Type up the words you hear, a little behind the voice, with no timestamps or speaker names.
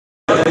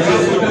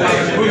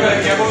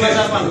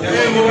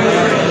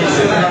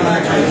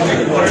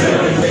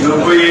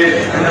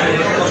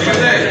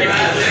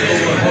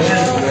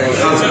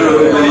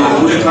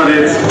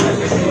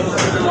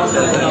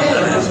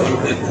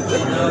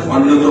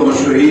অন্যতম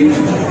শহীদ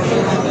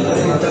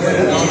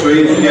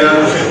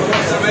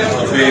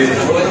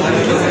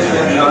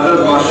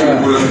বার্ষিক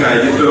উপলক্ষে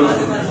আয়োজিত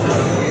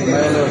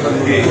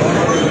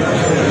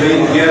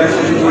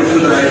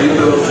পরিষদ আয়োজিত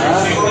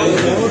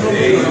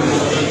এই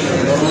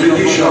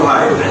স্মৃতি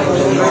সভায়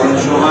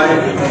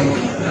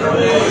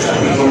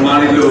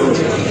সম্মানিত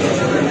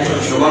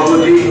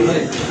সভাপতি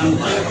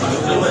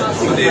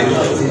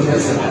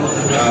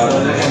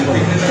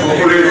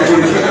সকলের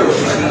পরিচিত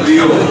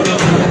প্রিয়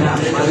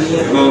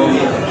এবং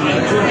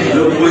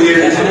লোকপ্রিয়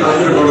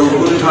ছাত্র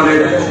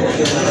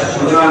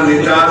প্রধান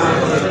নেতা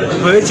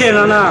হয়েছে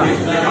নানা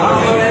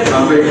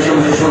সাবেক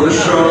সংসদ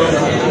সদস্য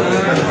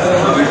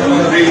সাবেক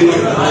মন্ত্রী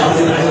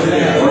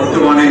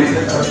বর্তমানে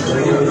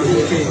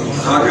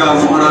ঢাকা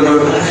মহানগর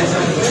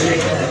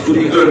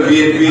উত্তর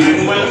বিএনপি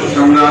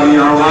সংগ্রামী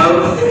আহ্বায়ক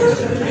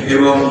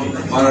এবং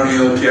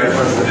মাননীয়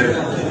চেয়ারপারসনের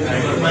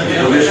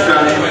উপদেষ্টা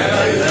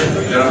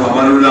যারা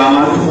আমানুল্লাহ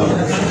আমার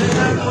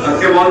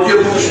আজকে মঞ্চে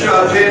উপস্থিত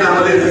আছেন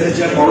আমাদের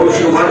বড়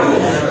সৌভাগ্য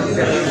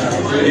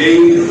এই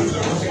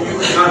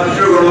ছাত্র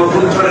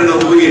গণঅভ্যুত্থানের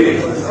 90-এ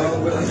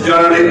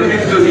যারা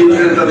নেতৃত্ব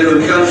দিয়েছিলেন তাদের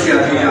অধিকাংশই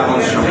আজকে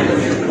আমাদের সামনে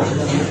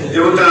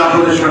এবং তারা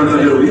আপনাদের সামনে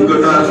তাদের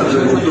অভিজ্ঞতা তাদের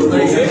বক্তব্য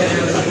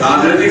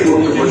রাজনৈতিক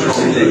বক্তব্য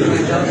সম্বন্ধে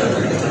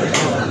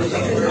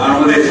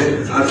আমাদের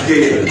আজকে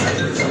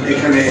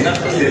এখানে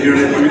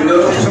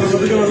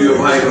প্রিয়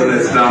ভাই বোনের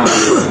ইসলাম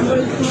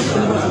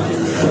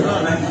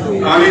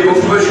আমি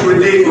বক্তব্য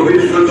শুরুতেই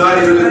গভীর শ্রদ্ধা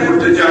নিবেদন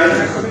করতে চাই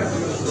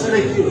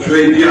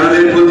শহীদ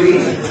জিহাদের প্রতি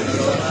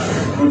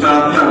তার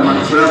আত্মার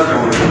মাগফিরাত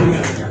কামনা করি।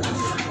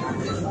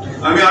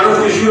 আমি আরো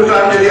খুশি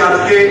হতাম যদি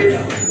আজকে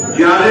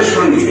জিহাদের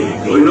সঙ্গে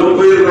ওই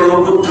 90-এর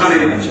গণঅভ্যুত্থানে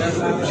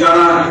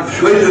যারা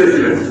শহীদ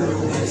হয়েছিলেন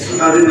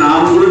তাদের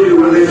নামগুলো যদি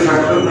উল্লেখ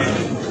থাকতো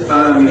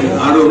তাহলে আমি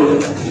আরো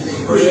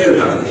খুশি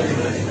হতাম।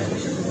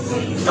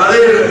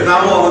 তাদের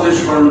নামও আমাদের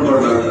স্মরণ করা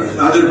দরকার,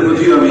 তাদের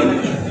প্রতি আমি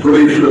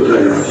গভীর শ্রদ্ধা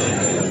জানাচ্ছি।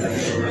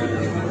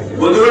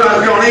 বন্ধুরা,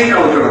 আজকে অনেক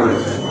আলোচনা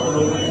হয়েছে।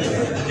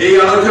 এই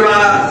আলোচনা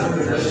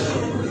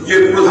যে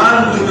প্রধান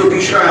দুটো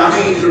বিষয়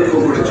আমি লক্ষ্য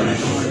করেছি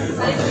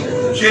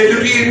সে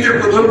দুটি হচ্ছে,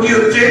 প্রথমটি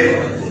হচ্ছে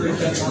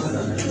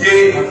যে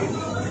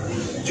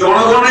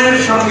জনগণের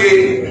সঙ্গে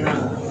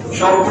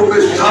সম্পর্ক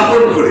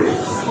স্থাপন করে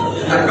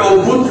একটা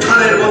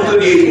অভ্যুত্থানের মধ্য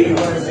দিয়ে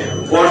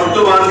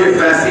বর্তমান যে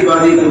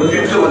ফ্যাসিবাদী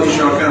কর্তৃত্ববাদী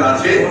সরকার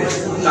আছে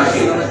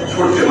তাকে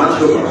করতে বাধ্য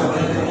করা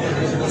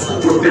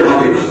করতে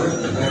হবে।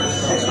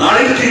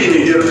 আরেকটি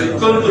জিনিস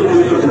অত্যন্ত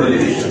গুরুত্বপূর্ণ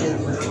জিনিস,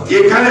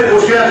 এখানে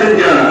বসে আছেন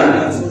যারা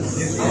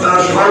তারা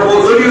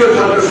সর্বদলীয়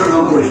ছাত্র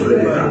সংগ্রাম পরিষদের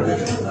নেতা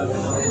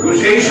এবং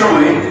সেই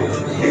সময়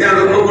এখানে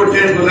লক্ষ্য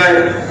করছেন বোধহয়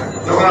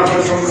তখন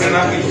আপনার সংগঠনের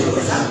নাম কি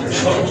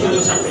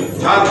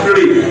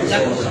ছাত্রলীগ,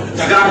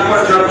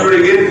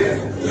 ছাত্রলীগের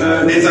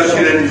নেতা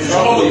ছিলেন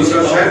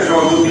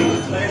সভাপতি,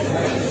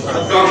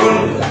 তখন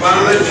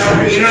বাংলাদেশ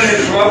ছাত্র ইউনিয়নের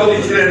সভাপতি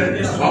ছিলেন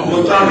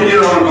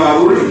মোস্তাফিজুর রহমান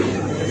বাবুল।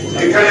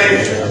 এখানে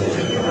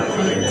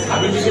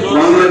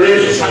বাংলাদেশ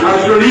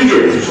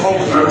ছাত্রলীগের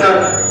অর্থাৎ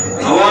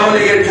আওয়ামী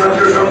লীগের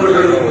ছাত্র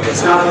সংগঠন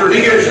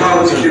ছাত্রলীগের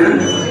সভাপতি ছিলেন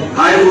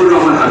হাইবুর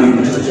রহমান হাবিব।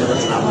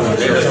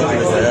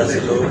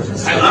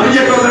 আমি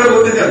যে কথাটা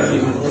বলতে চাচ্ছি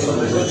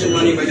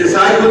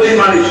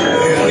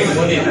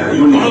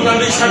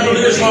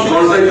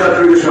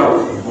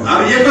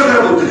আমি যে কথা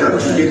বলতে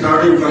চাচ্ছি যে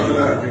কারণে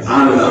কথাটা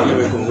আনলাম,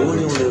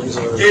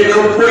 এই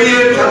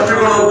 90-এর ছাত্র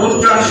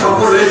গণঅভ্যুত্থান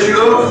সফল হয়েছিল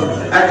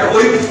একটা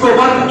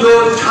ঐক্যবদ্ধ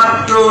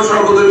ছাত্র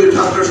সর্বদলীয়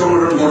ছাত্র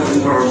সংগঠন গঠন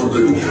করার মধ্য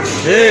দিয়ে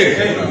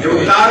এবং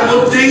তার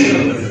মধ্যেই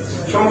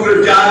সমগ্র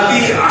জাতি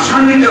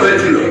আশান্বিত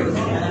হয়েছিল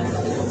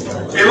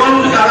এবং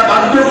তারা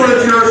বাধ্য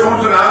করেছিল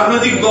সমস্ত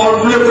রাজনৈতিক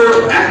দলগুলোকে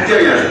এক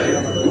জায়গায় আসতে।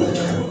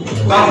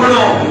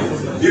 কখনো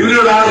বিভিন্ন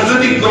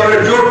রাজনৈতিক দলের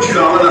জোট ছিল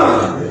আলাদা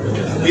আলাদা,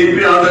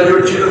 বিএনপির আলাদা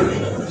জোট ছিল,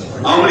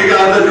 আওয়ামী লীগের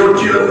আলাদা জোট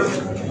ছিল,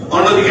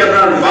 অন্যদিকে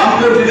আপনার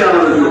বামপন্থীদের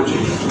আলাদা জোট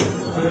ছিল।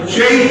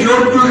 সেই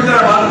জোটগুলোকে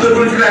তারা বাধ্য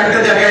করেছিল একটা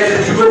জায়গায় এসে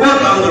যুগপৎ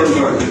আন্দোলন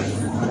করা।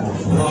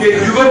 সেই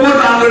যুগপৎ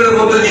আন্দোলনের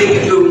মধ্যে দিয়ে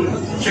কিন্তু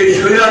সেই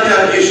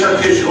স্বৈরাচারকে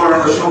সাথে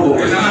সরানো সম্ভব।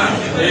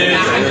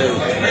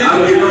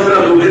 আমি যে কথাটা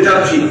বলতে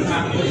চাচ্ছি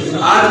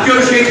আজকেও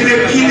সেই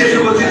প্রেক্ষিতে দেশে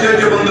উপস্থিত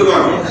হয়েছে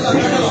বন্ধুগণ।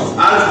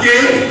 আজকে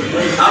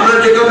আমরা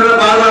যে কথাটা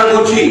বারবার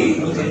বলছি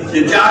যে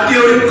জাতীয়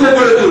ঐক্য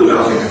করে তুলতে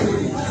হবে,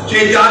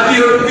 সেই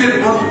জাতীয় ঐক্য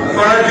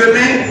করার জন্য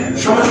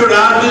সমস্ত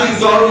রাজনৈতিক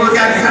দলগুলোকে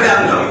একখানে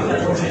আনতে হবে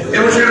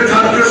এবং সেটা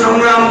ছাত্র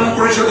সংগ্রাম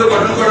পরিষদ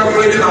গঠন করার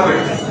প্রয়োজন হবে।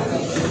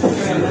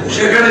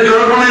 সেখানে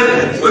জনগণের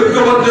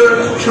ঐক্যবদ্ধ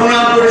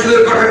সংগ্রাম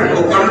পরিষদের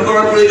গঠন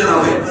করার প্রয়োজন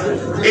হবে।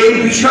 এই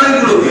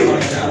বিষয়গুলোকে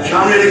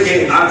সামনে রেখে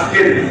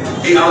আজকের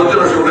এই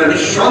আলোচনা সভা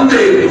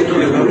নিঃসন্দেহে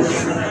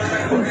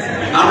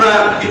আমরা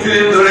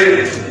কিছুদিন ধরে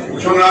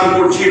সংগ্রাম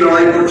করছি,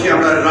 লড়াই করছি,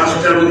 আমরা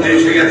রাষ্ট্রের মধ্যে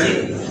এসে গেছি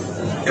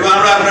এবং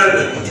আমরা আপনার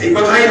এই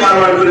কথাই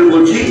বারবার করে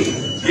বলছি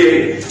যে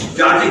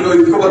জাতিকে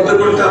ঐক্যবদ্ধ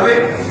করতে হবে।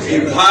 এই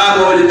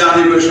ভয়াবহ যে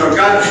দানবীয়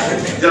সরকার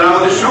যারা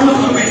আমাদের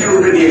সমস্ত কিছু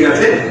উঠে নিয়ে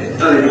গেছে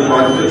তাদেরকে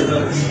পরাজিত করতে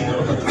হবে।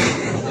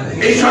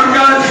 এই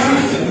সরকার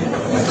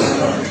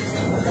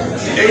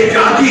এই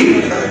জাতির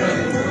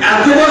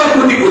এত বড়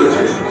ক্ষতি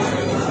করেছে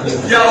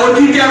যা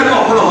অতীতে আর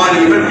কখনো হয়নি।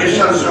 এবার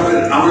এরশাদ সাহেবের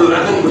আমল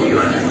এত ক্ষতি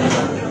হয়নি।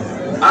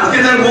 আজকে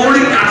তার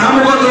মৌলিক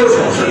কাঠামোগত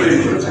সমস্যা তৈরি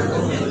করেছে।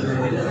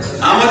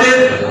 আমাদের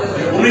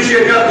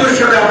 1971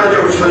 সালে আমরা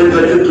যখন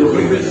স্বাধীনতা যুদ্ধ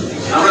করি,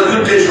 আমরা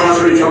যুদ্ধে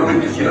সরাসরি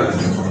সম্পৃক্ত ছিলাম।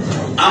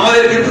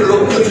 আমাদের কিন্তু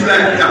লক্ষ্য ছিল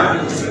একটা,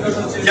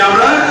 যে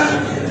আমরা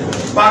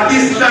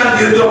পাকিস্তান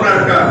যেহেতু আপনার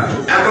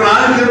এখন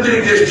আন্তর্জাতিক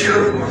দেশ ছিল,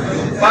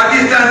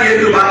 পাকিস্তান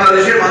যেহেতু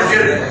বাংলাদেশের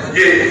মানুষের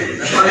যে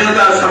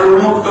স্বাধীনতা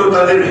সার্বভৌমত্ব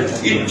তাদের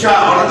ইচ্ছা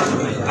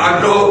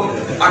আগ্রহ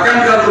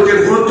আকাঙ্ক্ষার লোকের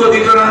গুরুত্ব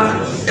দিত না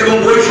এবং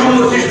বৈষম্য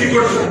সৃষ্টি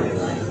করত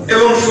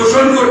এবং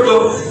শোষণ করত,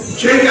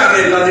 সেই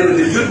কারণে তাদের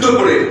বিরুদ্ধে যুদ্ধ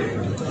করে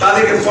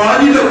তাদেরকে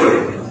পরাজিত করে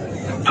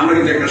আমরা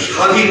কিন্তু একটা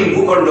স্বাধীন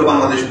ভূখণ্ড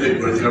বাংলাদেশ তৈরি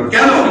করেছিলাম।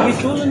 কেন?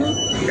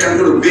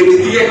 কোনো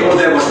ব্যক্তিকে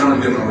ক্ষমতায় বসানোর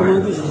জন্য নয়,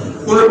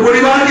 কোন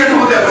পরিবারকে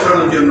ক্ষমতায়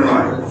বসানোর জন্য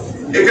নয়,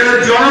 এখানে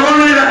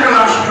জনগণের একটা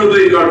রাষ্ট্র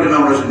তৈরি করার জন্য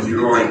আমরা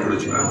লড়াই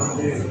করেছিলাম।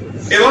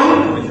 এবং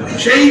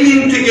সেই দিন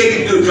থেকে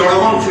কিন্তু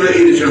জনগণ ছিল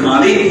এই দেশের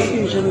মালিক।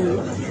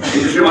 এই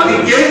দেশের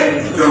মালিককে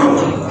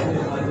জনগণ।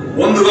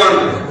 বন্ধুগণ,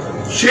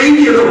 সেই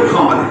যে লক্ষ্য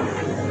আমাদের,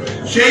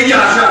 সেই যে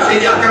আশা, সেই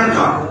যে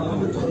আকাঙ্ক্ষা,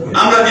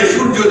 আমরা যে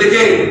সূর্য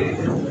দেখে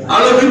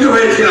আলোকিত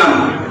হয়েছিলাম,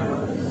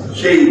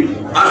 সেই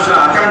আশা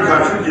আকাঙ্ক্ষা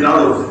সূর্যের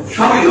আলো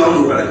সবই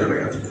অন্ধকারে চলে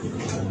গেছে।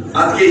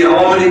 আজকে এই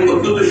আওয়ামী লীগ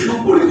অত্যন্ত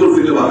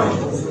সুপরিকল্পিত ভাবে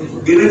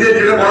ইংরেজদের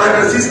যেটা বলা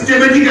হয়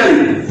সিস্টেমেটিক্যালি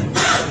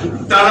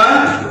তারা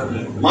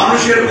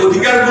মানুষের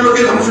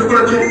অধিকারগুলোকে ধ্বংস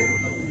করেছে।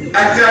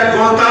 একটা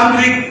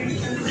গণতান্ত্রিক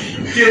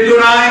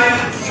চেতনায়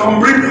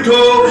সমৃদ্ধ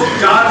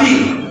জাতি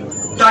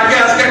তাকে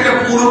আজকে একটা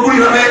পুরোপুরি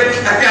ভাবে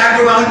একটা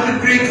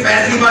একনায়কতান্ত্রিক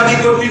ফ্যাসিবাদী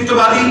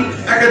কর্তৃত্ববাদী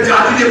একটা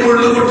জাতিতে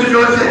পরিণত করতে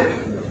চলেছে।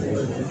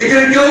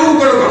 এখানে কেউ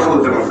কোনো কথা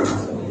বলতে পারবে না,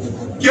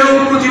 কেউ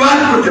প্রতিবাদ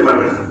করতে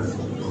পারবে না,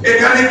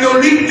 এখানে কেউ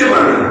লিখতে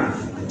পারবে না,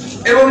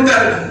 এবং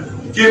তার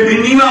যে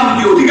মিনিমাম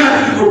যে অধিকার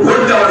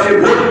ভোট দেওয়া সে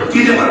ভোট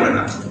দিতে পারবে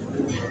না,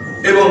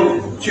 এবং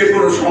সে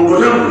কোনো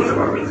সংগঠন করতে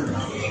পারবে না,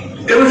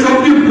 এবং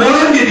সবচেয়ে বড়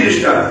যে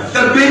জিনিসটা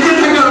তার বেঁচে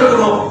থাকার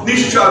কোনো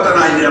নিশ্চয়তা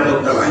নাই,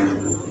 নিরাপত্তা নাই।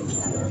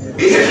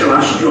 এই একটা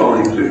রাষ্ট্র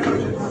অনেক তৈরি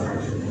করেছে।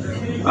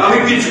 আমি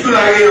কিছুক্ষণ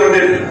আগে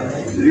আমাদের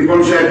রিপন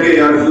সাহেবকে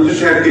আর বুদ্ধ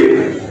সাহেবকে,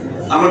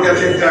 আমার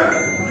কাছে একটা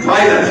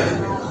ফাইল আছে,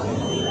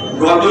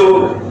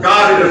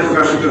 গতকাল এটা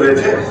প্রকাশিত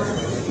হয়েছে।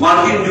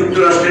 মার্কিন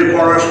যুক্তরাষ্ট্রের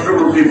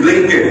পররাষ্ট্রমন্ত্রী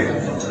ব্লিংকেন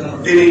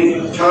তিনি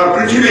সারা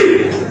পৃথিবীর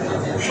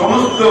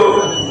সমস্ত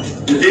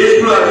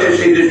দেশগুলো আছে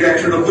সেই দেশে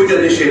 190টা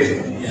দেশে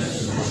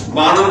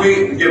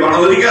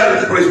মানবাধিকার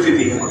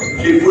পরিস্থিতি,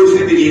 সেই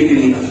পরিস্থিতি নিয়ে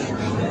তিনি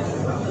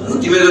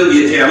প্রতিবেদন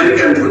দিয়েছে,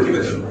 আমেরিকান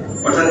প্রতিবেদন।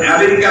 অর্থাৎ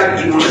আমেরিকা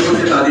কি মনে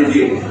করছে, তাদের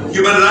যে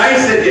হিউম্যান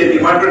রাইটস এর যে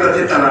ডিপার্টমেন্ট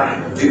আছে তারা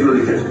এগুলো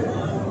লিখেছে।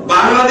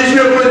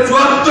 বাংলাদেশের উপরে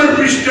 74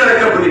 পৃষ্ঠার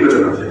একটা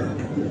প্রতিবেদন আছে,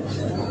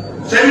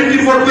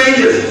 74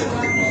 পেজেস,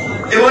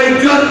 এবং এই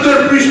 74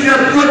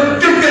 পৃষ্ঠার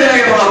প্রত্যেকটা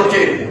জায়গায় বলা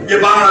হচ্ছে যে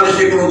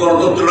বাংলাদেশে কোনো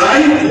গণতন্ত্র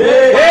নাই,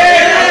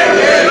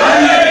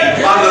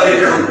 বাংলাদেশ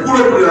এখন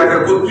পুরোপুরি একটা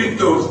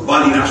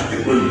কর্তৃত্ববাদী রাষ্ট্রে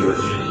পরিণত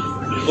হয়েছে।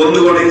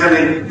 বন্ধুগণ, এখানে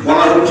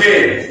বলা হচ্ছে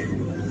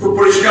খুব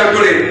পরিষ্কার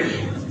করে,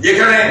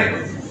 যেখানে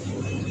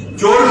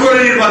জোর করে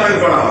নির্বাচন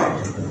করা হয়,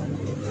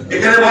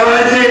 এখানে বলা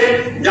হয়েছে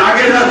যে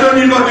আগের জাতীয়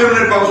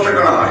নির্বাচনের ব্যবস্থা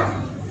করা হয়।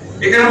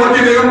 এখানে বলছে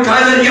বেগম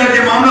খালেদা জিয়ার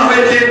যে মামলা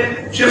হয়েছে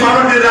সে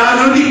মামলাতে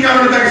রাজনৈতিক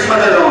কারণে তাকে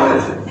সাজা দেওয়া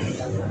হয়েছে।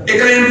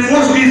 এখানে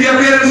এনফোর্স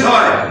ডিসঅ্যাপিয়ারেন্স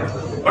হয়,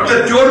 অর্থাৎ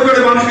জোর করে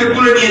মানুষকে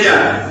তুলে নিয়ে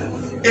যায়।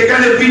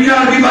 এখানে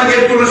বিচার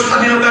বিভাগের কোনো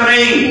স্বাধীনতা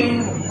নেই,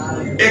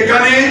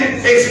 এখানে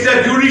এক্সট্রা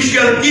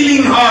জুডিশিয়াল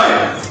কিলিং হয়,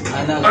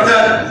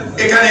 অর্থাৎ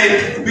এখানে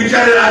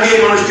বিচারের আগে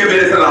মানুষকে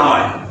মেরে ফেলা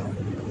হয়।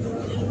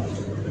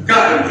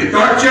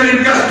 টর্চার ইন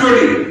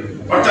কাস্টডি,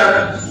 অর্থাৎ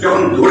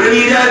যখন ধরে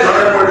নিয়ে যায়,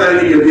 ধরার পর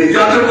তাদেরকে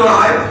নির্যাতন করা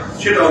হয়,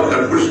 সেটাও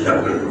তার পরিষ্কার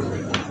করে।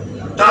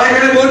 তারা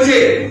এখানে বলছে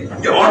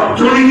যে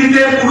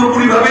অর্থনীতিতে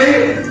পুরোপুরি ভাবে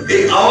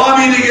এই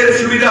আওয়ামী লীগের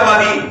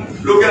সুবিধাবাদী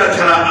লোকেরা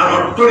ছাড়া আর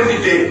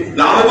অর্থনীতিতে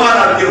লাভবান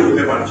আর কেউ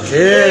হতে পারছে।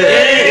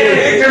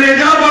 এখানে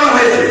এটাও বলা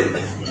হয়েছে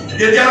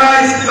যে যারা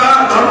ইসলাম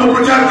ধর্ম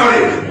প্রচার করে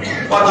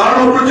বা ধর্ম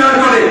প্রচার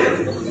করে,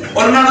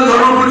 অন্যান্য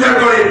ধর্ম প্রচার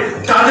করে,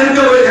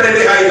 তাদেরকেও এখানে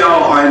রেহাই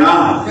দেওয়া হয় না।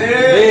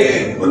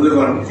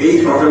 বন্ধুগণ, এই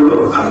কথাগুলো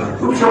আমি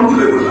খুব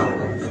সংক্ষেপে বললাম,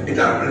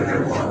 এটা আপনাদের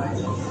বলা।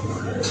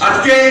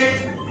 আজকে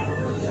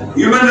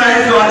human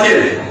rights ওয়াচের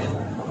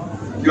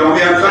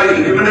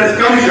human rights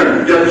commission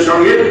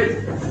জাতিসংঘের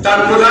তার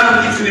প্রধান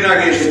কিছুদিন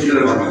আগে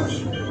এসেছিলেন বাংলাদেশ।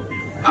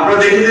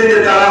 আপনারা দেখেছেন যে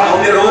তারা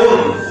আমাদের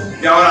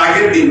যাওয়ার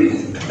আগের দিন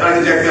তারা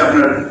কিন্তু একটা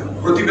আপনার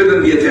প্রতিবেদন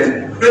দিয়েছেন,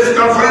 প্রেস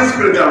কনফারেন্স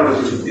করে তারা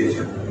প্রতিবেদন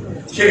দিয়েছেন।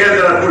 সেখানে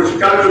তারা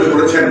পরিষ্কার করে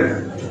বলেছেন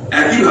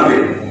একইভাবে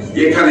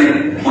এখানে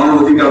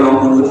মানবাধিকার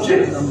লঙ্ঘন হচ্ছে,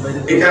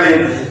 এখানে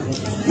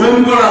গুম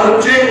করা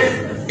হচ্ছে,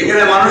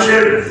 এখানে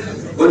মানুষের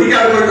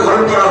অধিকারগুলোকে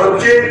হরণ করা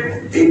হচ্ছে।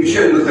 এই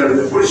বিষয়গুলো তারা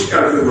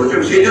পরিষ্কার করে বলছেন।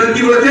 সেই জন্য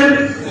কি বলেছেন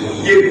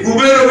যে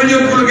গুমের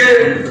অভিযোগগুলোকে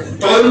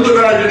তদন্ত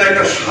করার জন্য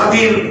একটা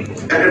স্বাধীন,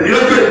 একটা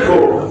নিরপেক্ষ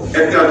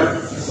একটা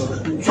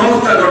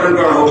সংস্থা গঠন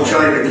করা হোক,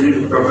 তারা এটাকে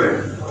নিযুক্ত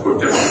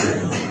করতে পারবে।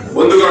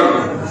 বন্ধুগণ,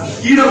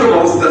 কি রকম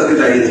অবস্থা আজকে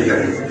দাঁড়িয়েছে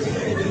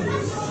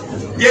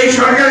যে এই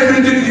সরকারের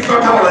বিরুদ্ধে কিছু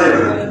কথা বলা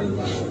যাবে না।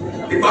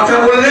 এই কথা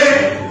বললে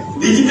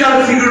ডিজিটাল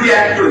সিকিউরিটি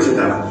অ্যাক্ট করেছে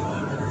তারা,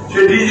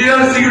 সেই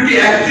ডিজিটাল সিকিউরিটি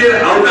অ্যাক্টের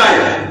আওতায়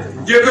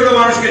যে কোনো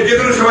মানুষকে যে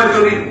কোনো সময়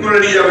তৈরি করে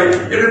নিয়ে যাবে,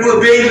 এটার কোনো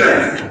বেইল নাই।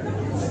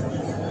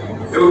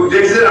 এবং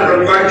দেখছেন আপনার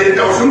কয়েকদিন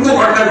একটা অসংখ্য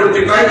ঘটনা ঘটছে,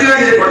 কয়েকদিন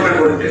আগে যে ঘটনা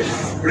ঘটছে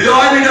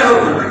হৃদয় বিদারক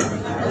ঘটনা।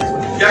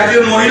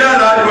 একজন মহিলা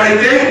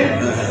রাজবাড়িতে,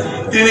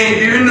 তিনি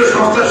বিভিন্ন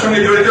সংস্থার সঙ্গে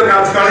জড়িত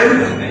কাজ করেন,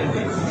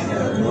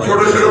 ছোট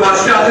ছোট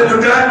বাচ্চা আছে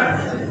দুটা।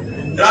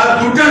 রাত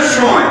 2টার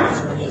সময়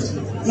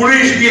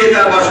পুলিশ গিয়ে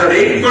তার বাসা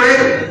রেড করে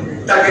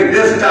তাকে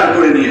গ্রেফতার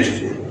করে নিয়ে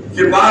এসছে।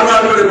 সে বারবার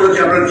করে বলছে,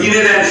 আপনার দিনে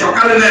নেন,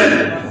 সকালে নেন,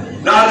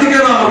 রাতে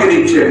কেন আমাকে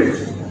দিচ্ছেন?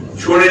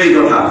 শোনেনি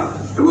কথা।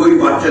 তবে ওই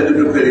বাচ্চা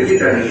দুটোকে রেখে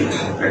তা নিয়ে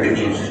তাকে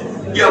নিয়ে এসছে।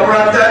 কি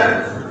অপরাধটা?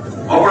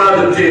 অপরাধ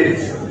হচ্ছে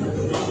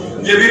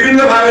যে বিভিন্ন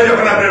ভাবে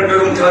যখন আপনার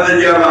বেগম খালেদা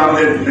জিয়া বা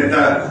আমাদের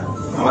নেতা,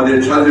 আমাদের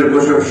ছাত্রের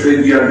ঘোষক শহীদ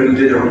জিয়ার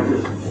বিরুদ্ধে যখন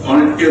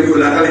অনেক কেউ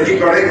লেখালেখি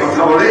করে,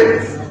 কথা বলে,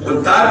 তো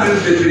তার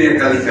বিরুদ্ধে তিনি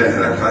একটা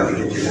লেখা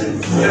লিখেছিলেন।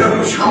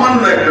 এরকম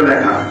সামান্য একটা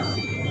লেখা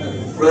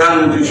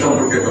প্রধানমন্ত্রী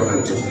সম্পর্কে কথা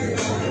হচ্ছে।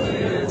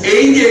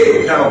 এই যে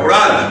একটা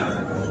অপরাধ,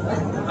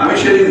 আমি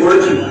সেদিন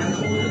বলেছি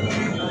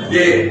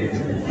যে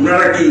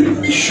ওনারা কি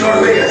ঈশ্বর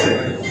হয়ে গেছে?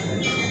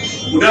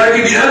 ওনারা কি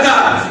বিধাতা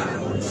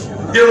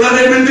যে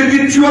ওনাদের বিরুদ্ধে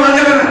কিচ্ছু বলা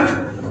যাবে না?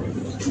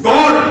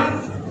 গড,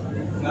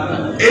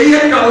 এই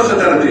একটা অবস্থা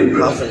তারা তৈরি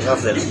করেছে,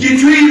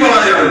 কিছুই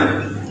বলা যাবে না।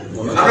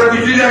 আপনার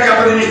কিছুদিন আগে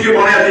আপনাদের নিশ্চয়ই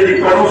মনে আছে যে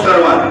কনক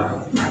সারওয়ার,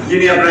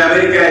 যিনি আপনার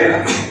আমেরিকায়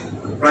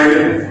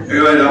প্রাইভেট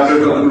আপনার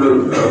কতগুলো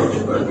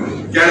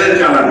চ্যানেল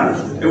চালান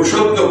এবং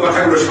সত্য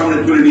কথাগুলো সামনে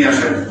তুলে নিয়ে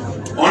আসেন।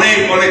 অনেক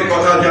অনেক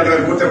কথা যারা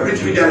গোটা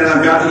পৃথিবী জানে না,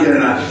 জাতি জানে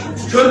না,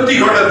 সত্যি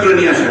ঘটনা তুলে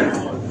নিয়ে আসেন।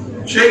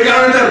 সেই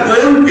কারণে তার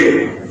বোনকে,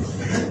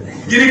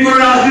 যিনি কোন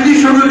রাজনীতির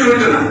সঙ্গে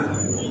জড়িত না,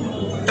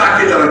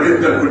 তাকে তারা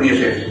গ্রেফতার করে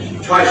নিয়েছে।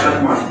 6-7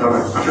 মাস তারা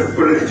আটক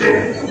করে রেখেছে।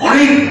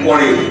 অনেক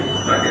পরে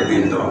তাকে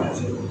দিন দেওয়া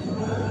হয়েছে।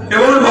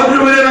 এবং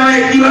ভদ্রমহিলার নামে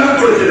কিভাবে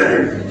করেছে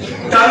দেখেন,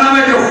 তার নামে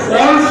একটা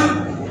ফলস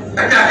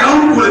একটা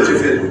অ্যাকাউন্ট খুলেছে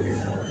ফেসবুকে,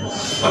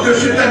 অথচ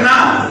সেটা না।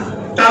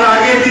 তার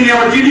আগে তিনি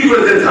আবার জিডি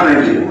করেছেন থানায়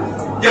গিয়ে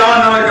যে আমার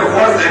নামে একটা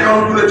ফলস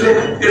অ্যাকাউন্ট খুলেছে,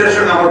 এটার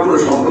সঙ্গে আমার কোনো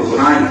সম্পর্ক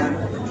নাই।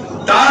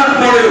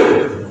 তারপরেও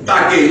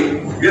তাকে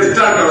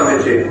গ্রেফতার করা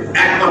হয়েছে।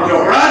 একমাত্র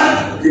অপরাধ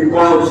যে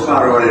কনক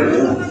সারওয়ারের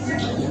বোন,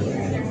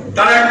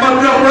 তার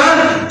একমাত্র অপরাধ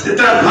যে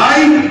তার ভাই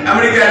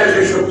আমেরিকায়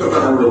এসে সত্য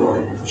কথাগুলো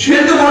বলে, সে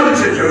তো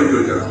পলিটিক্সের সঙ্গে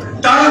জড়িত না,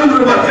 তারা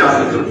দুটো বাচ্চা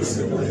আছে।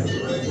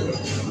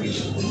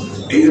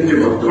 এই হচ্ছে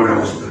বর্তমানে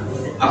অবস্থা।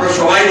 আপনারা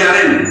সবাই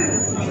জানেন,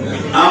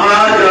 আমরা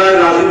যারা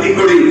রাজনীতি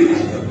করি,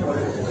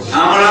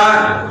 আমরা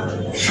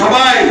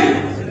সবাই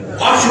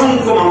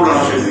অসংখ্য মামলা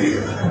আসে।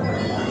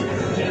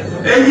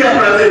 এই যে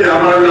আপনাদের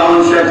আমার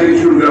লালন সাহেব থেকে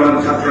শুরু করে আমার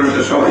ছাত্র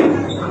নেতা সবাই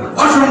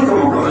অসংখ্য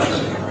মামলা আসে।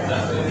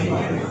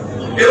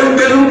 এবং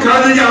বেগম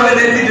খালেদা জিয়া, আমাদের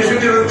নেতৃত্বে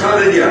বেগম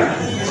খালেদা জিয়া,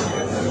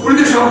 উনি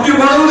তো সবচেয়ে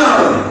বড়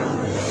উদাহরণ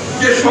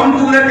যে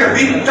সম্পূর্ণ একটা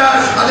মিথ্যা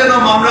সাজানো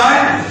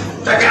মামলায়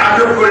তাকে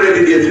আটক করে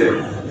রেখে দিয়েছে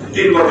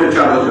 3 বছর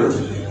 4 বছর।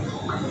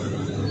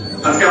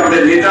 আজকে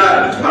আমাদের নেতা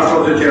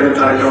ভারপ্রাপ্ত চেয়ারম্যান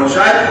তারেক রহমান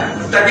সাহেব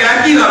তাকে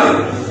একইভাবে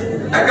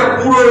একটা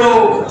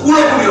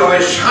পুরোপুরি ভাবে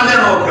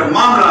সাজানো একটা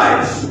মামলায়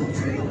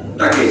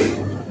তাকে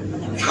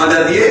সাজা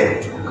দিয়ে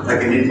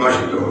তাকে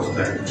নির্বাসিত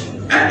অবস্থায়,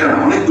 একটা না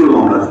অনেকগুলো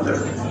মামলা দিতে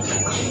হবে।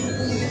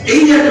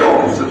 এই যে একটা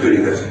অবস্থা তৈরি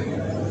হয়েছে।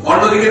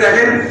 অন্যদিকে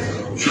দেখেন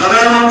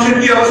সাধারণ মানুষের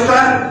কি অবস্থা?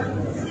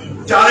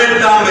 চালের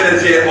দাম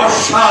বেড়েছে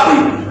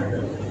অস্বাভাবিক।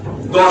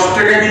 10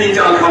 টাকা কেজি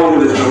চাল খাবো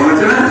বলেছিল, মনে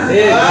আছে না?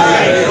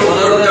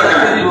 70 টাকা,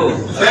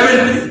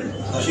 70।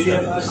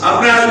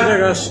 আপনার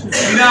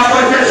বিনা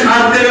পয়সায়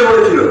সার দেবে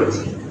বলেছিল,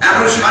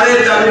 এখন সারের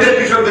দাবিতে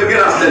কৃষকদেরকে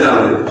রাস্তায়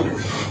দাঁড়াবে।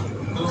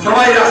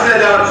 সবাই রাস্তায়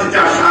দাঁড়াচ্ছে,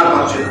 সার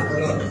পাচ্ছে।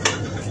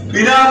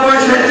 বিনা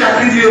পয়সায়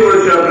চাকরি দিয়ে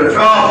বলেছিল, আপনার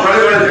সব ঘরে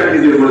ঘরে চাকরি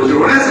দিয়ে বলেছিল,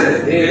 মনে আছে?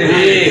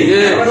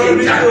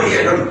 চাকরি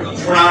এখন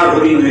সোনার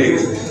হরিণ হয়ে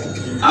গেছে।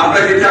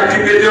 আপনাকে চাকরি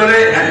পেতে হলে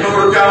 1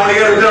 নম্বর চাকরি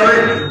হতে হবে,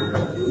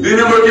 2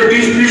 নম্বর হচ্ছে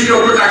 20-30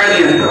 লক্ষ টাকা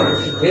নিয়ে আসতে হবে,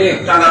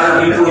 তারা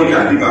কোনো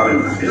চাকরি পাবেন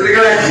না।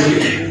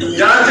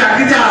 যারা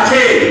চাকরিতে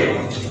আছে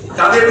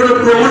তাদের কোনো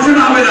প্রমোশন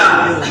হবে না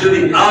যদি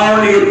আওয়ামী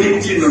লীগের তীর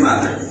চিহ্ন না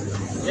থাকে।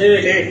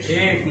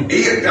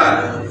 এই একটা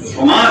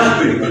সমাজ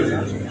তৈরি করেছে,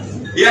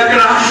 এই একটা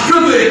রাষ্ট্র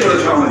তৈরি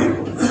করেছে আওয়ামী লীগ,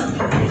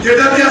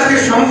 যেটাতে আজকে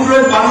সমগ্র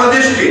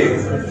বাংলাদেশকে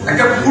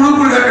একটা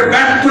পুরোপুরি একটা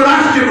ব্যর্থ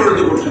রাষ্ট্রে পরিণত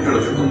করতে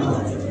চলেছে।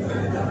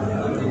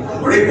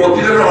 অনেক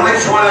বক্তৃতা অনেক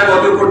সময় লাগে,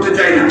 অত করতে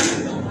চাই না।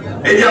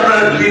 এই যে আপনার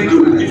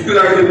বিদ্যুৎ, কিছুদিন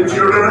আগে বিদ্যুৎ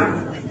ছিল না,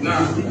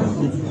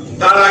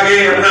 তার আগে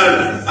আপনার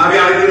আমি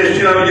আরেকদিন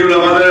এসেছিলাম যেগুলো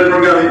বাজারের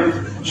প্রোগ্রামে,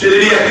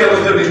 সেদিনই একই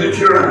অবস্থা, বিদ্যুৎ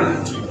ছিল না।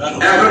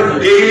 এখন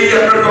ডেইলি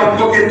আপনার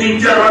কমপক্ষে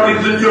 3-4 বার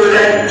বিদ্যুৎ চলে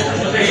যায়,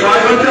 6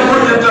 ঘন্টা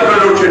পর্যন্ত আপনার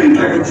লোডশেডিং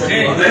থাকে,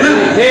 তাই না?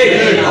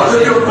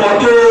 অথচ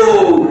কত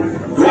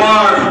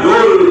ধোঁয়ার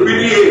জল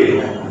পিটিয়ে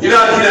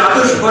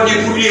আতশবাজি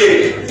ফুটিয়ে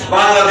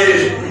বাংলাদেশ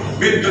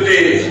বিদ্যুতে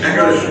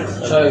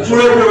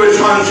পুরোপুরি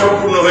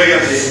স্বয়ংসম্পূর্ণ হয়ে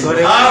গেছে,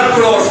 আর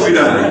কোনো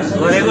অসুবিধা নেই।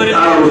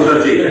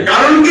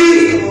 কারণ কি?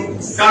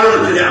 কারণ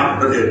হচ্ছে যে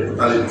আপনাদের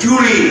তাদের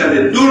চুরি,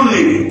 তাদের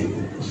দুর্নীতি,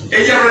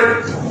 এই যে আমরা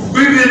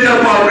বিভিন্ন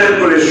প্রবলেম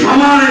করে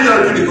সমানে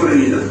তারা চুরি করে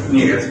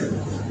নিয়ে গেছে।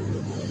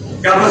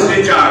 ক্যাপাসিটি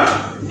চার্জ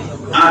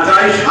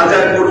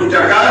 28,000 কোটি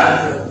টাকা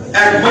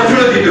এক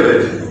বছরে দিতে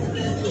হয়েছে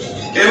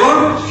এবং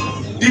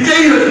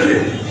দিতেই হচ্ছে।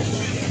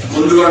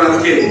 বন্ধুগণ,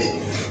 আজকে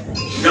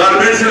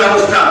গার্মেন্টস এর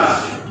অবস্থা,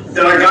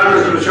 যারা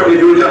গার্মেন্টস এর সঙ্গে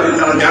জড়িত আছেন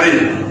তারা জানেন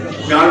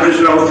গার্মেন্টস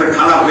এর অবস্থা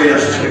খারাপ হয়ে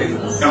আসছে।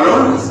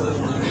 কারণ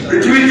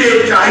পৃথিবীতে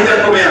চাহিদা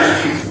কমে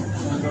আসছে।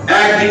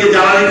 একদিকে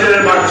জ্বালানি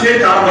তেলের বাড়ছে,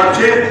 দাম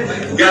বাড়ছে,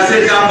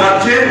 গ্যাসের দাম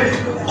বাড়ছে,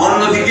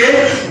 অন্যদিকে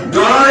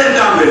ডলারের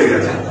দাম বেড়ে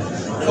গেছে।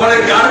 ফলে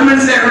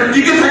গার্মেন্টস এখন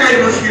টিকে থাকাই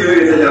মুশকিল হয়ে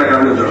গেছে। যারা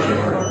গার্মেন্টস ব্যবসা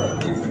করে,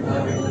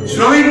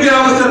 শ্রমিকদের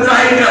অবস্থা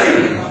চাহিদাই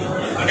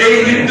এই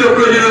নিত্য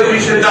প্রয়োজনীয়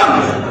জিনিসের দাম।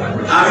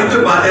 আমি তো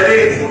বাজারে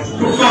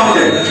খুব কম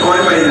যাই,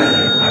 সময় পাই না।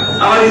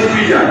 আমার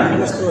স্ত্রী যায়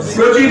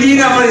প্রতিদিন,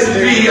 আমার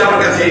স্ত্রী আমার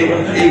কাছে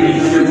এই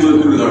বিষয়গুলো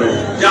তুলে ধরে,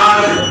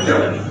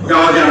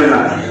 যাওয়া যাবে না,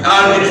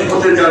 আর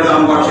জিনিসপত্রের যা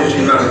দাম বাড়ছে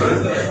সেটা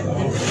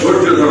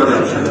ধৈর্য ধরা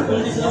যাচ্ছে না।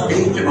 এই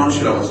হচ্ছে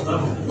মানুষের অবস্থা।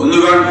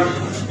 বন্ধুগণ,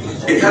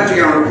 এখান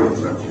থেকে আমরা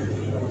করতাম,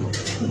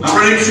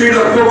 আমরা নিশ্চয়ই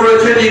লক্ষ্য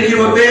করেছেন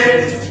ইতিমধ্যে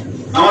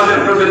আমাদের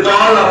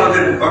দল,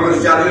 আমাদের বাংলাদেশ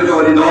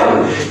জাতীয়তাবাদী দল,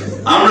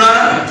 আমরা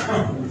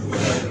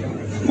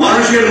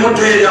মানুষের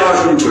মধ্যে যাওয়া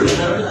শুরু করেছি,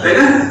 তাই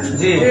না?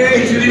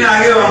 কিছুদিন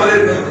আগেও আমাদের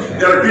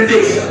যারা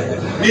ক্রিটিক্স,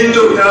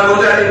 নিন্দুক, তারা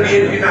বলতে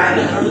বিএনপি নাই,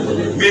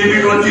 বিএনপি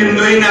কোন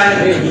চিহ্নই নাই,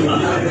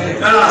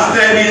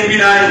 রাস্তায় বিএনপি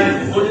নাই,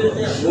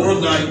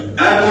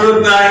 মুরুদ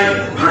নাই,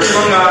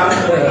 হাটভাঙ্গা,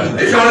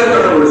 এসব অনেক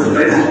কথা বলেছে,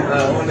 তাই না?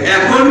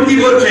 এখন কি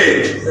বলছে?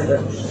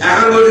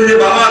 এখন বলছে যে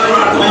বাবা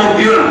তোমরা ধমক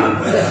দিও না,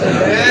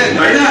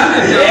 তাই না?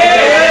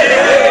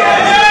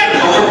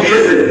 ধমক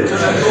দিয়েছে,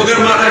 ওদের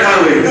মাথা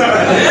খারাপ হয়ে গেছে।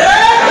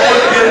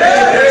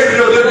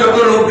 ওদের যত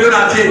লোকজন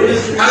আছে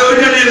তাহলে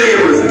ওইটা নিয়ে লেগে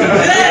পড়েছে।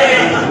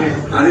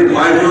 আরে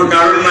ভয়ের কোনো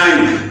কারণ নাই।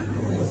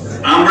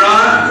 আমরা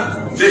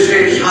দেশে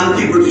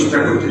শান্তি প্রতিষ্ঠা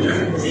করতে চাই,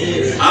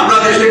 আমরা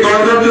দেশে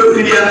গণতন্ত্র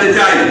ফিরিয়ে আনতে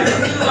চাই,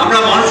 আমরা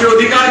মানুষের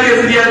অধিকারকে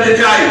ফিরিয়ে আনতে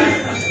চাই।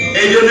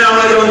 এই জন্য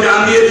আমরা যেমন জান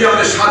দিয়েছি,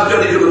 আমাদের 7 জন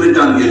ইতিমধ্যে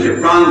জান দিয়েছে,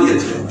 প্রাণ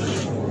দিয়েছে।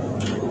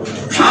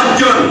 7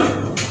 জন,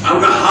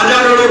 আমরা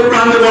হাজারো লোক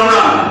প্রাণ দেব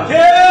না।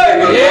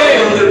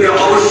 গণতন্ত্রকে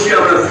অবশ্যই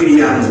আমরা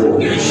ফিরিয়ে আনবো।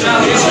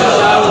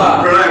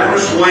 আপনারা এখনো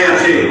সময়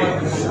আছে,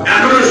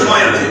 এখনো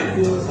সময় আছে,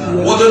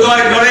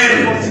 বোধোদয় করেন।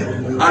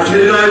 আর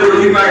সেদিন আমি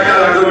বলেছি, কয়েকটা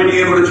আগে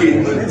মিটিংয়ে বলেছি,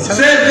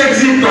 সেফ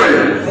এক্সিট করেন,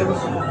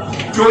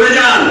 চলে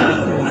যান,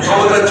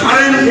 ক্ষমতা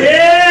ছাড়েন,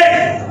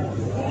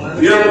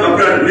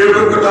 আপনার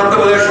নিরপেক্ষ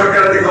তত্ত্বাবধায়ক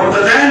সরকারকে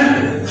ক্ষমতা দেন,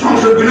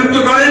 সংসদ বিলুপ্ত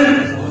করেন,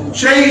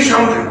 সেই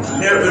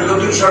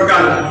নতুন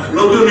সরকার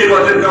নতুন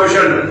নির্বাচন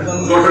কমিশন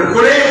গঠন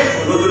করে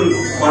নতুন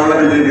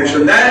পার্লামেন্ট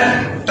ইলেকশন দেন,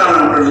 তারা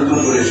আপনার নতুন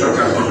করে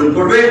সরকার গঠন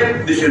করবে,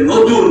 দেশের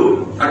নতুন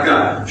একটা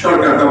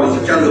সরকার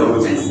ব্যবস্থা চালু হবে।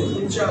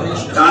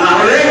 তা না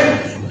হলে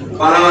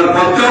পালাবার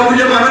পথটাও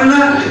খুঁজে পাবেন না।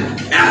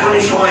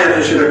 এখনই সময়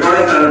আছে সেটা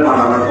করেন, তারা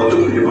পালাবার পথ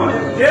খুঁজে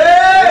পাবেন।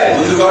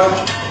 বন্ধুগণ,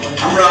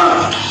 আমরা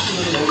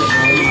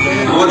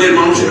আমাদের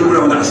মানুষের উপরে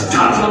আমাদের আস্থা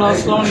আছে,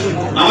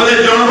 আমাদের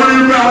জনগণের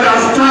উপরে আমাদের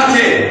আস্থা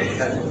আছে।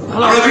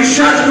 আমরা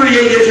বিশ্বাস করি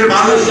এই দেশের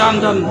মানুষ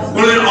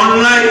কোনদিন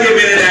অন্যায়কে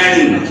মেনে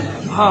নেয়নি,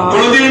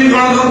 কোনদিন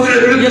গণতন্ত্রের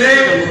বিরুদ্ধে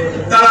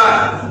তারা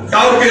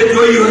কাউকে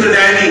জয়ী হতে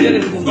দেয়নি,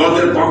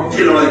 গণতন্ত্রের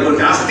পক্ষে লড়াই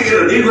করছে। আজ থেকে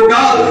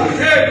দীর্ঘকাল,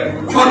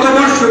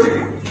 শতবর্ষ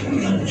থেকে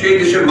সেই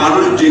দেশের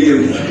মানুষ জেগে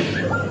উঠছে।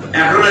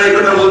 এখন আর এই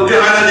কথা বলতে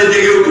হয় না যে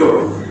জেগে উঠো,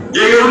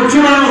 জেগে উঠছে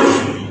মানুষ।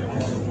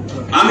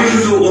 আমি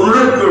শুধু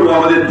অনুরোধ করবো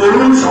আমাদের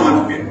তরুণ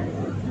সমাজকে,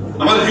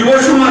 আমাদের যুব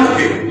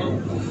সমাজকে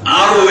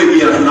আরো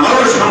এগিয়ে আসুন,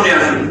 আরো সামনে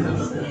আসুন।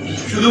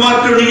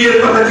 শুধুমাত্র নিজের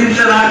কথা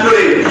চিন্তা না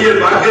করে, নিজের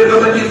ভাগ্যের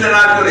কথা চিন্তা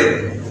না করে,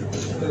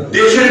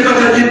 দেশের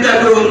কথা চিন্তা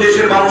করুন,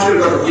 দেশের মানুষের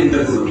কথা চিন্তা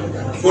করুন,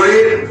 করে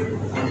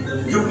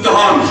যুক্ত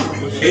হন।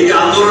 এই যে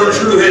আন্দোলন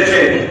শুরু হয়েছে,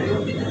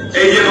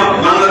 এই যে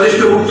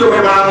বাংলাদেশকে মুক্ত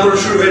করবার আন্দোলন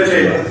শুরু হয়েছে,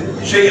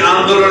 সেই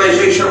আন্দোলনে,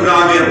 সেই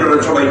সংগ্রামে আপনারা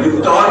সবাই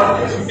যুক্ত হন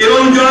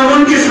এবং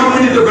জনগণকে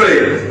সম্মিলিত করে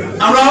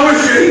আমরা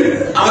অবশ্যই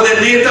আমাদের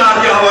নেতা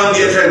যে আহ্বান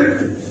দিয়েছেন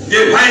যে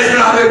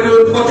ফয়সালা হবে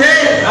কোন পথে,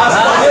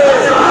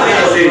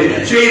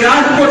 সেই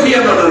রাজপথে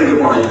আমরা তাদেরকে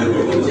পরাজিত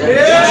করবো।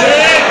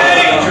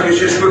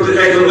 শেষ করতে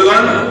চাই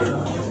বন্ধুগণ,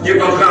 যে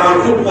কথাটা আমার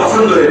খুব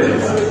পছন্দ হয়েছে,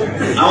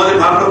 আমাদের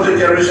ভারপ্রাপ্ত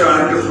চেয়ারম্যান সাহেব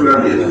আরেকটা স্লোগান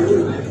দিয়েছে।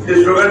 সেই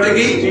স্লোগানটা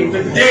কি?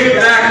 Take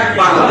back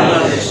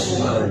Bangladesh.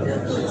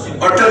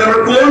 অর্থাৎ আমরা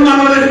কোন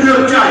বাংলাদেশ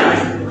ফেরত চাই?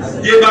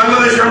 যে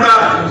বাংলাদেশ আমরা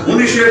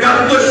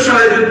 1971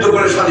 সালে যুদ্ধ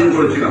করে স্বাধীন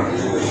করেছিলাম,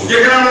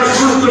 যেখানে আমরা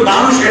সমস্ত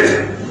মানুষের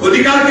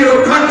অধিকারকে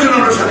রক্ষার জন্য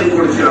আমরা স্বাধীন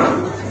করেছিলাম,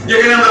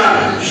 যেখানে আমরা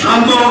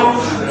সাম্য,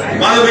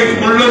 মানবিক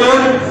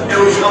মূল্যবোধ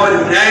এবং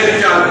সামাজিক ন্যায়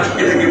বিচার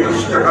এটাকে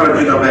প্রতিষ্ঠা করার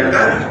জন্য আমরা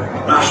একটা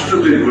রাষ্ট্র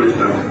তৈরি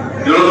করেছিলাম,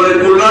 জনগণের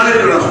কল্যাণের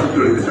জন্য রাষ্ট্র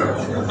তৈরি করেছিলাম।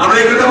 আমরা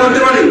এই কথা বলতে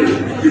পারি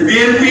যে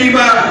বিএনপি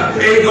বা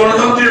এই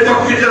গণতন্ত্রের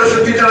পক্ষে যারা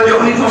শক্তি, তারা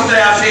যখনই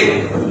ক্ষমতায় আসে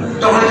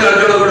তখন তারা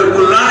জনগণের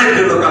কল্যাণের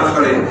জন্য কাজ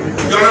করে,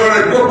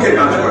 জনগণের পক্ষে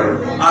কাজ করে।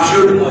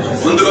 আসুন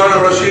বন্ধুগণ,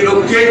 আমরা সেই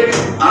লক্ষ্যে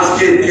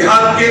আজকে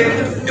জিহাদকে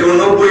এবং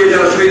 90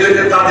 যারা শহীদ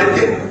হয়েছে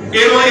তাদেরকে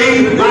এবং এই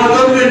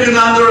গণতন্ত্রের জন্য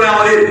আন্দোলনে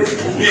আমাদের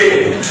যে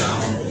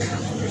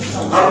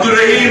আব্দুর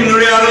রহিম,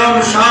 নুরে আলম,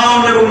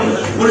 শাওন এবং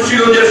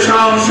মুন্সিগঞ্জের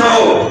শাওন সহ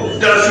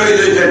যারা শহীদ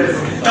হয়েছেন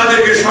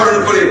তাদেরকে স্মরণ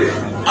করে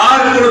আর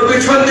কোনো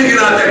পেছন দিকে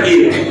না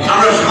তাকিয়ে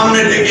আমরা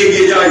সামনের দিকে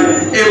এগিয়ে যাই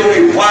এবং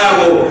এই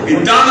ভয়াবহ এই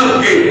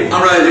দানবকে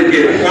আমরা এদেরকে